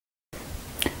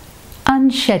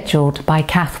Unscheduled by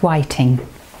Kath Whiting.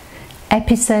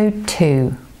 Episode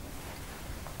 2.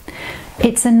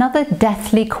 It's another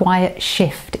deathly quiet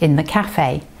shift in the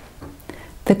cafe.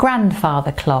 The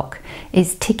grandfather clock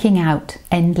is ticking out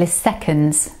endless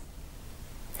seconds.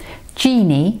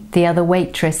 Jeannie, the other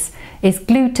waitress, is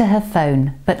glued to her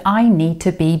phone, but I need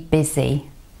to be busy.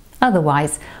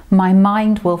 Otherwise, my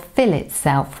mind will fill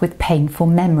itself with painful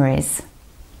memories.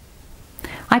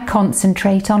 I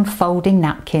concentrate on folding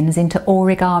napkins into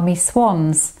origami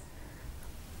swans.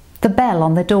 The bell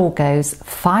on the door goes,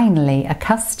 finally a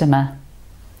customer.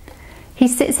 He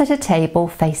sits at a table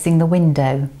facing the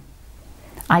window.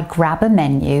 I grab a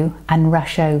menu and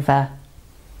rush over.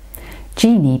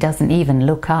 Jeannie doesn't even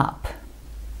look up.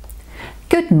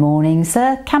 "Good morning,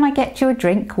 sir. Can I get you a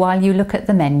drink while you look at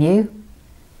the menu?"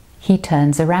 He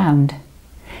turns around.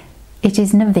 It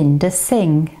is Navinda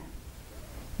Singh.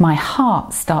 My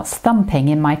heart starts thumping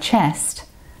in my chest.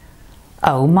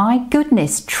 "Oh my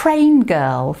goodness, train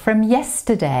girl from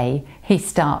yesterday," he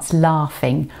starts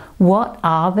laughing. "What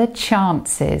are the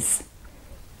chances?"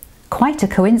 Quite a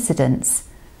coincidence.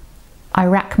 I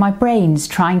rack my brains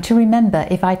trying to remember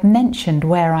if I'd mentioned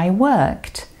where I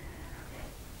worked.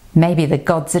 Maybe the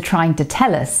gods are trying to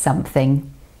tell us something.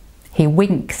 He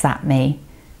winks at me.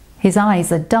 His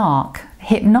eyes are dark,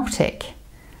 hypnotic.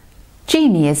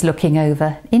 Jeannie is looking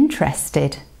over,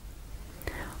 interested.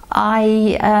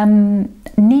 "I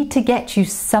need to get you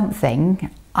something."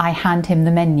 I hand him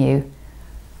the menu.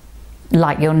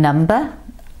 "Like your number?"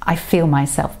 I feel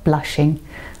myself blushing.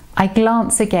 I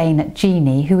glance again at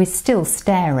Jeannie, who is still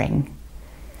staring.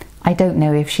 I don't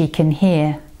know if she can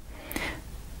hear.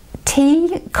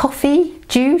 "Tea? Coffee?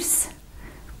 Juice?"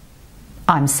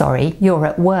 "I'm sorry, you're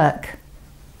at work."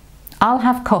 "I'll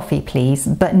have coffee, please,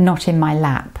 but not in my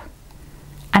lap.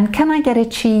 And can I get a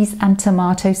cheese and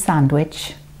tomato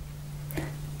sandwich?"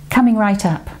 "Coming right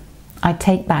up." I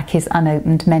take back his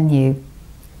unopened menu.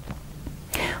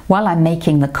 While I'm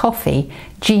making the coffee,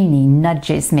 Jeannie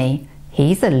nudges me.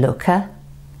 "He's a looker."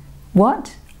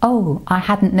 "What? Oh, I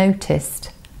hadn't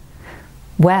noticed."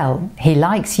 "Well, he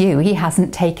likes you. He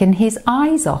hasn't taken his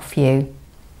eyes off you."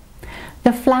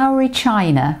 The flowery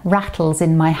china rattles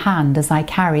in my hand as I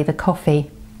carry the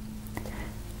coffee.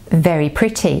 "Very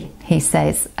pretty," he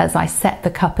says as I set the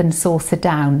cup and saucer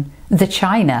down. "The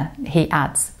china," he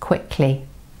adds quickly.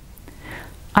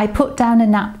 I put down a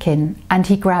napkin and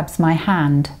he grabs my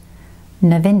hand.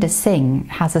 Navinda Singh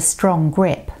has a strong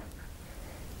grip.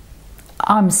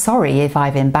 "I'm sorry if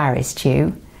I've embarrassed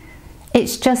you.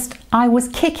 It's just I was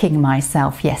kicking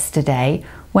myself yesterday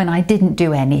when I didn't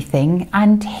do anything,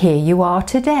 and here you are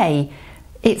today.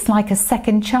 It's like a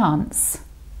second chance."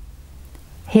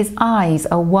 His eyes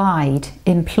are wide,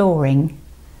 imploring.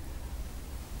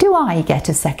 Do I get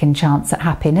a second chance at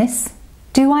happiness?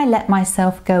 Do I let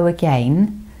myself go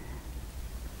again?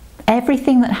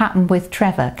 Everything that happened with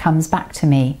Trevor comes back to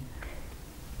me.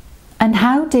 And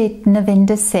how did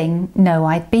Navinda Singh know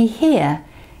I'd be here?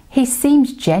 He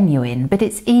seems genuine, but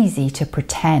it's easy to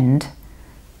pretend.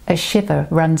 A shiver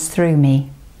runs through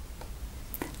me.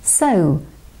 "So,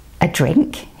 a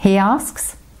drink?" he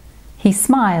asks. He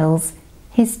smiles.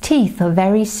 His teeth are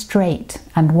very straight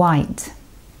and white.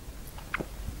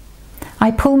 I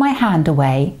pull my hand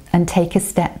away and take a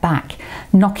step back,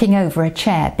 knocking over a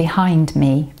chair behind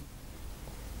me.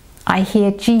 I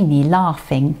hear Jeannie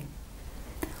laughing.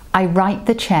 I right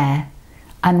the chair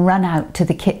and run out to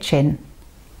the kitchen.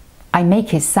 I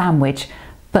make his sandwich,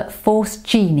 but force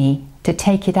Jeannie to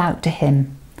take it out to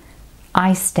him.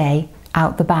 I stay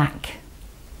out the back.